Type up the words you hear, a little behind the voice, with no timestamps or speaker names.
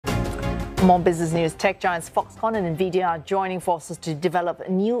More business news. Tech giants Foxconn and Nvidia are joining forces to develop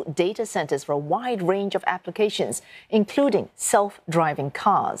new data centers for a wide range of applications, including self-driving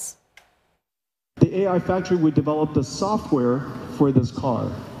cars. The AI factory would develop the software for this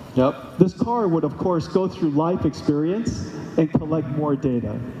car. This car would, of course, go through life experience and collect more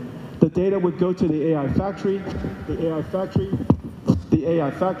data. The data would go to the AI factory. The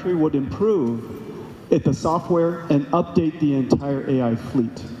AI factory would improve the software and update the entire AI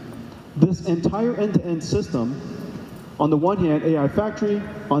fleet. This entire end-to-end system, on the one hand, AI factory,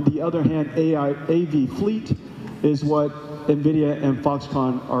 on the other hand, AI AV fleet, is what Nvidia and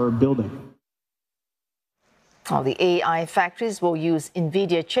Foxconn are building. The AI factories will use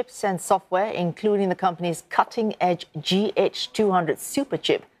Nvidia chips and software, including the company's cutting-edge GH200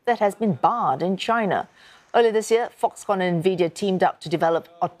 superchip that has been barred in China. Earlier this year, Foxconn and Nvidia teamed up to develop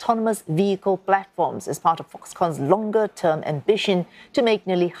autonomous vehicle platforms as part of Foxconn's longer-term ambition to make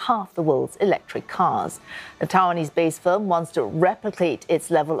nearly half the world's electric cars. The Taiwanese-based firm wants to replicate its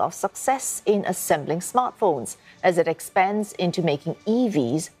level of success in assembling smartphones as it expands into making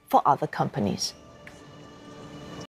EVs for other companies.